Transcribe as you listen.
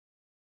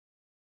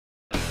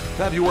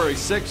February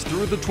 6th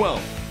through the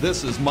 12th.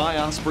 This is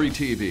My Osprey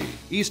TV,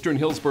 Eastern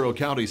Hillsborough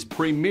County's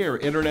premier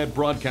internet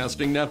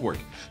broadcasting network.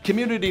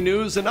 Community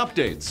news and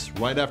updates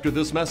right after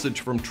this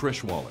message from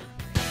Trish Waller.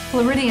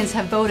 Floridians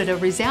have voted a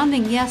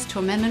resounding yes to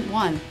Amendment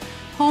 1.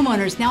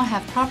 Homeowners now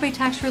have property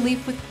tax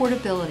relief with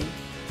portability.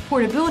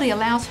 Portability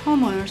allows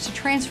homeowners to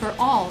transfer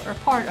all or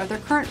part of their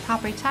current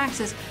property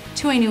taxes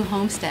to a new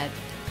homestead.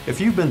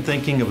 If you've been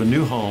thinking of a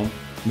new home,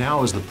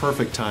 now is the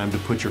perfect time to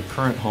put your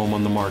current home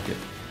on the market.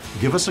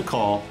 Give us a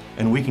call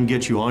and we can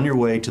get you on your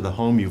way to the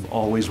home you've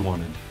always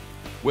wanted.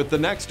 With the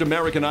next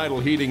American Idol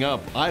heating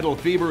up, Idol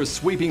fever is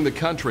sweeping the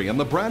country, and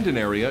the Brandon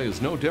area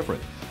is no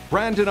different.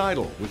 Brandon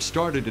Idol, which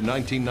started in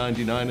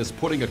 1999, is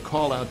putting a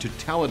call out to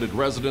talented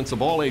residents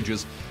of all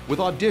ages with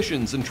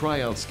auditions and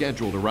tryouts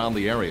scheduled around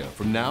the area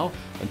from now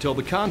until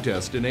the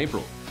contest in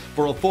April.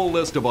 For a full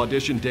list of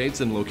audition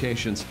dates and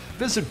locations,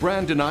 visit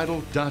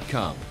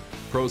brandonidol.com.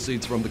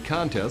 Proceeds from the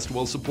contest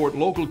will support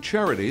local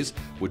charities,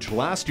 which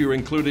last year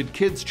included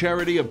Kids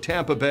Charity of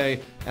Tampa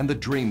Bay and the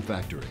Dream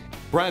Factory.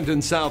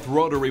 Brandon South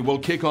Rotary will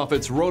kick off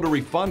its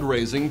Rotary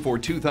fundraising for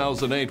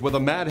 2008 with a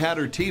Mad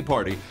Hatter Tea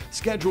Party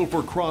scheduled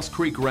for Cross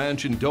Creek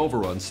Ranch in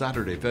Dover on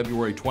Saturday,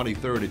 February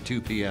 23rd at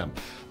 2 p.m.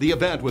 The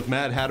event, with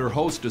Mad Hatter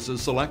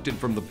hostesses selected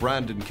from the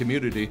Brandon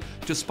community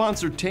to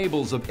sponsor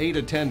tables of 8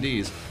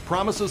 attendees,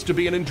 promises to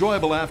be an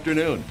enjoyable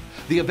afternoon.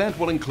 The event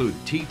will include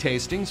tea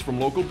tastings from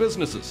local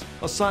businesses,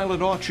 a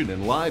silent auction,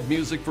 and live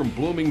music from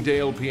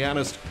Bloomingdale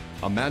pianist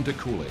Amanda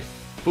Cooley.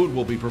 Food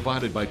will be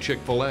provided by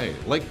Chick-fil-A,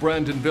 Lake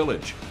Brandon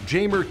Village,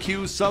 Jamer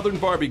Q Southern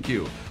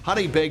Barbecue,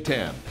 Honey Baked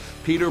Ham,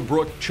 Peter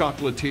Brook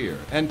Chocolatier,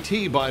 and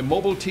tea by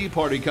Mobile Tea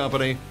Party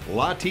Company,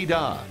 La Ti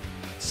Da.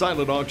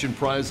 Silent auction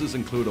prizes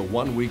include a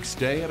 1-week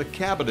stay at a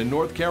cabin in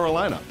North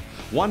Carolina,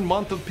 1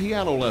 month of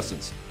piano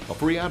lessons, a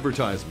free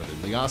advertisement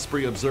in the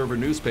Osprey Observer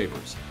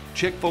newspapers,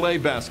 Chick-fil-A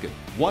basket,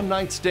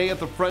 1-night stay at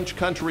the French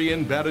Country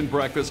Inn Bed and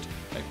Breakfast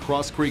at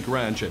Cross Creek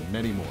Ranch, and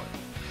many more.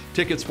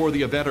 Tickets for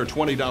the event are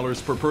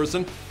 $20 per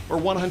person or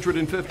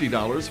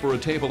 $150 for a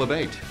table of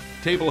 8.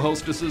 Table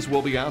hostesses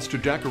will be asked to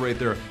decorate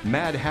their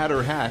Mad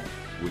Hatter hat,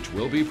 which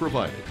will be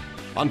provided.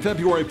 On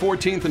February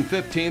 14th and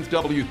 15th,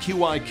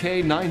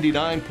 WQIK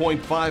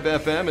 99.5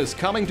 FM is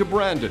coming to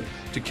Brandon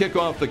to kick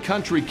off the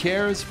Country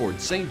Cares for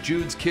St.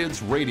 Jude's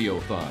Kids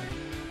Radiothon.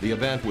 The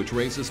event, which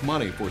raises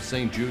money for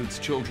St. Jude's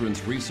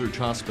Children's Research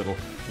Hospital,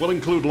 will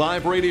include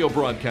live radio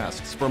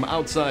broadcasts from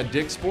outside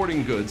Dick's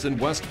Sporting Goods in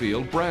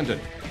Westfield,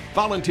 Brandon.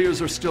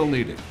 Volunteers are still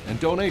needed, and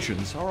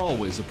donations are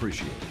always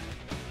appreciated.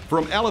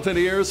 From elephant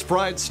ears,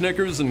 fried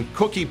Snickers, and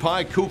cookie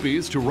pie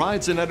koopies to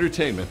rides and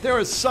entertainment, there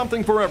is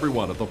something for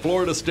everyone at the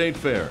Florida State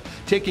Fair,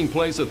 taking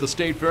place at the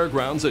State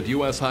Fairgrounds at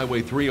U.S.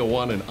 Highway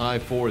 301 and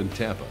I-4 in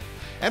Tampa.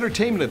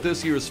 Entertainment at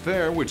this year's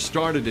fair, which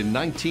started in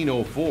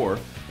 1904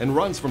 and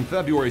runs from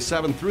February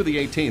 7th through the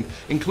 18th,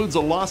 includes a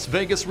Las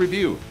Vegas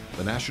Review,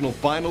 the national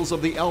finals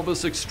of the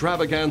Elvis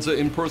Extravaganza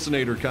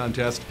Impersonator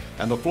Contest,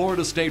 and the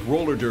Florida State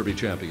Roller Derby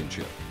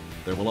Championship.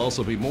 There will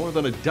also be more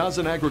than a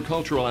dozen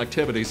agricultural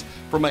activities,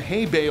 from a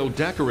hay bale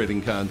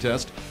decorating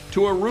contest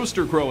to a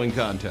rooster crowing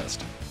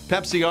contest.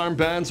 Pepsi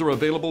armbands are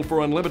available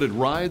for unlimited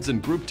rides,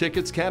 and group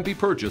tickets can be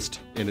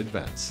purchased in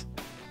advance.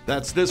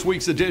 That's this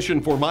week's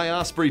edition for My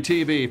Osprey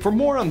TV. For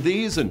more on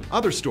these and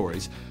other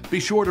stories,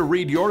 be sure to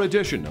read your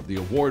edition of the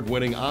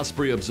award-winning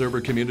Osprey Observer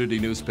community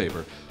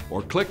newspaper,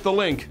 or click the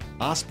link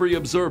Osprey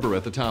Observer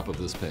at the top of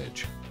this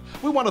page.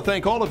 We want to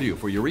thank all of you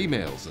for your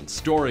emails and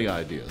story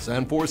ideas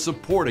and for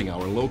supporting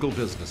our local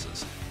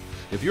businesses.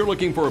 If you're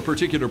looking for a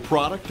particular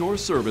product or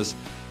service,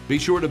 be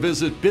sure to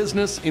visit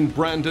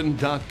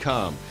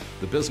businessinbrandon.com,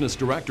 the business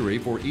directory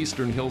for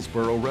Eastern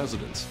Hillsborough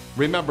residents.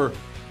 Remember,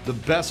 the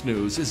best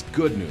news is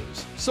good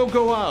news, so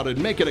go out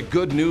and make it a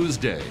good news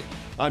day.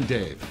 I'm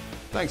Dave.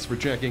 Thanks for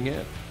checking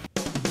in.